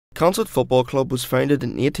Consett Football Club was founded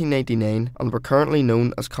in 1899 and were currently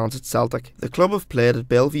known as Consett Celtic. The club have played at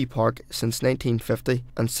Bellevue Park since 1950,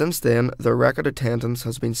 and since then their record attendance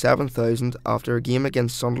has been 7,000 after a game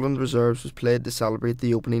against Sunderland reserves was played to celebrate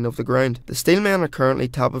the opening of the ground. The Steelmen are currently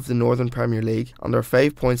top of the Northern Premier League and are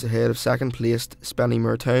 5 points ahead of second placed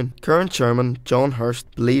Spennymoor Town. Current chairman John Hurst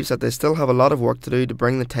believes that they still have a lot of work to do to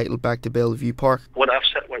bring the title back to Bellevue Park. What I've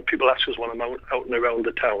said when people ask us when I'm out and around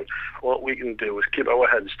the town, what we can do is keep our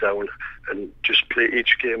heads down and just play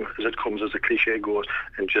each game as it comes, as the cliche goes,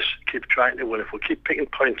 and just keep trying to win. If we keep picking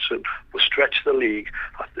points and we'll stretch the league,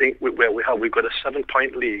 I think we've got a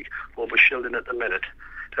 7-point league over Shildon at the minute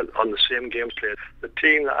on the same games played. The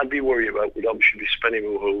team that I'd be worried about would obviously be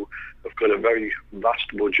Spennymoor, who have got a very vast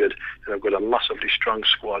budget and have got a massively strong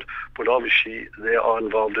squad, but obviously they are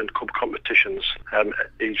involved in cup competitions,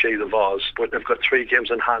 e.g. the Vars, but they've got 3 games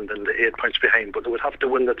in hand and they're 8 points behind, but they would have to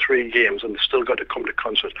win the 3 games and they've still got to come to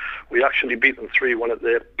Consett. We actually beat them 3-1 at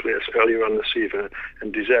their place earlier on this evening,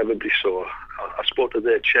 and deservedly so. I spoke to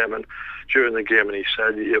their chairman during the game and he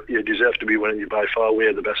said, you deserve to be winning, you by far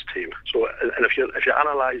way the best team. So, and if you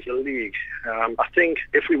analyse the league, I think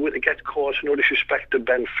if we were to get caught, no disrespect to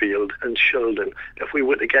Benfield and Shildon, if we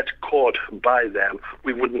were to get caught by them,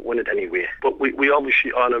 we wouldn't win it anyway. But we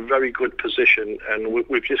obviously are in a very good position, and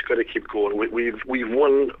we've just got to keep going. We've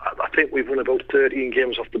won, I think we've won about 13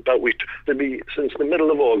 games off the bat. Since the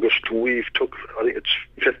middle of August, we've took, I think it's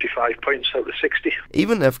 55 points out of 60.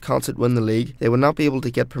 Even if Consett win the league, they will not be able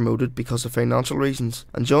to get promoted because of financial reasons,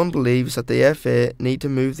 and John believes that the FA need to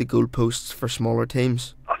move the goalposts for smaller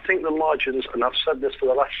teams. I think the margins, and I've said this for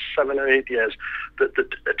the last 7 or 8 years, that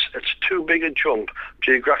it's too big a jump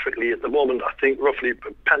geographically at the moment. I think roughly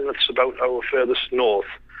Penrith's about our furthest north,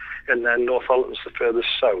 and then Northallerton's the furthest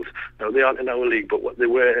south. Now, they aren't in our league, but what they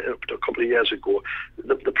were a couple of years ago.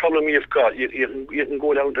 The problem you've got, you can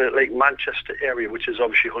go down to like Manchester area, which is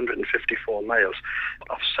obviously 154 miles.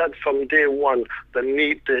 I've said from day one they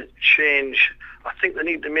need to change. I think they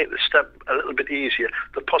need to make the step a little bit easier.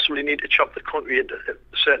 They possibly need to chop the country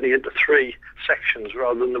certainly into 3 sections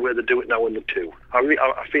rather than the way they do it now in the 2.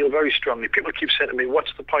 I feel very strongly. People keep saying to me,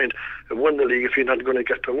 what's the point of winning the league if you're not going to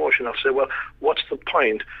get promotion? I'll say, well, what's the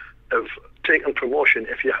point of taking promotion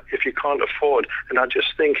if you can't afford? And I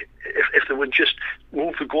just think if they would just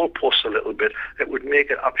move the goalposts a little bit, it would make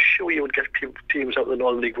it, I'm sure you would get teams out of the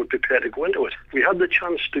Northern League would be prepared to go into it. We had the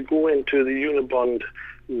chance to go into the Unibond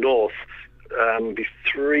North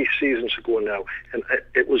 3 seasons ago now, and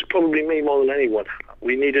it was probably me more than anyone.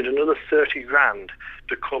 We needed another 30 grand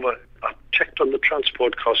to cover. I checked on the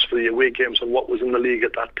transport costs for the away games and what was in the league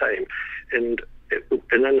at that time, and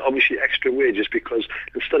then obviously extra wages, because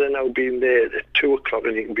instead of now being there at 2 o'clock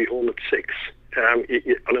and you can be home at 6,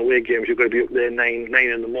 on away games you've got to be up there 9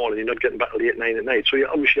 in the morning. You're not getting back till 8, 9 at night, so you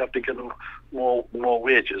obviously have to get them more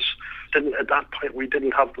wages. At that point we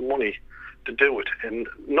didn't have the money to do it, and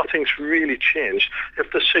nothing's really changed.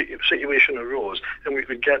 If the situation arose and we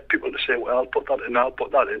could get people to say, well, I'll put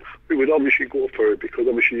that in, we would obviously go for it, because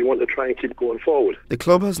obviously you want to try and keep going forward. The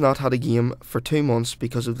club has not had a game for 2 months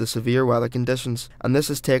because of the severe weather conditions, and this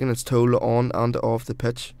has taken its toll on and off the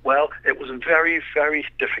pitch. Well, it was very, very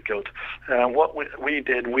difficult. What we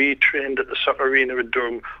did, we trained at the soccer arena at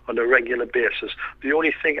Durham on a regular basis. The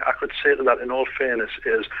only thing I could say to that, in all fairness,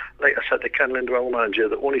 is, like I said to Ken Linder, our manager,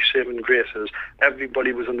 the only saving grace is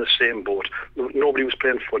everybody was in the same boat. Nobody was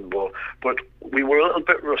playing football. But we were a little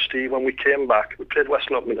bit rusty when we came back. We played West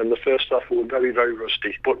Lothian in the first half. We were very, very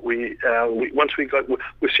rusty. But we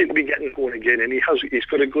seem to be getting going again, and he's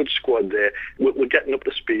got a good squad there. We're getting up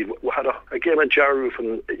to speed. We had a game at Jarroof,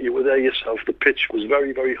 and you were there yourself. The pitch was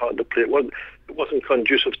very, very hard to play. It wasn't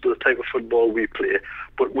conducive to the type of football we play,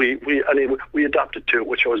 but we adapted to it,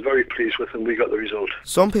 which I was very pleased with, and we got the result.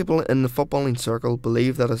 Some people in the footballing circle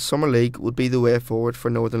believe that a summer league would be the way forward for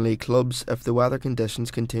Northern League clubs if the weather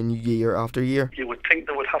conditions continue year after year. You would think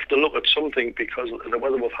they would have to look at something, because the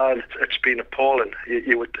weather we've had, it's been appalling.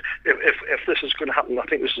 You would, if this is going to happen, I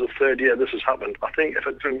think this is the 3rd year this has happened. I think if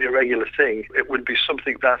it's going to be a regular thing, it would be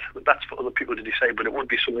something that's for other people to decide, but it would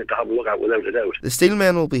be something to have a look at without a doubt. The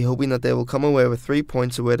Steelmen will be hoping that they will come away with 3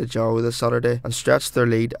 points away to Jarrow this Saturday and stretch their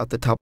lead at the top.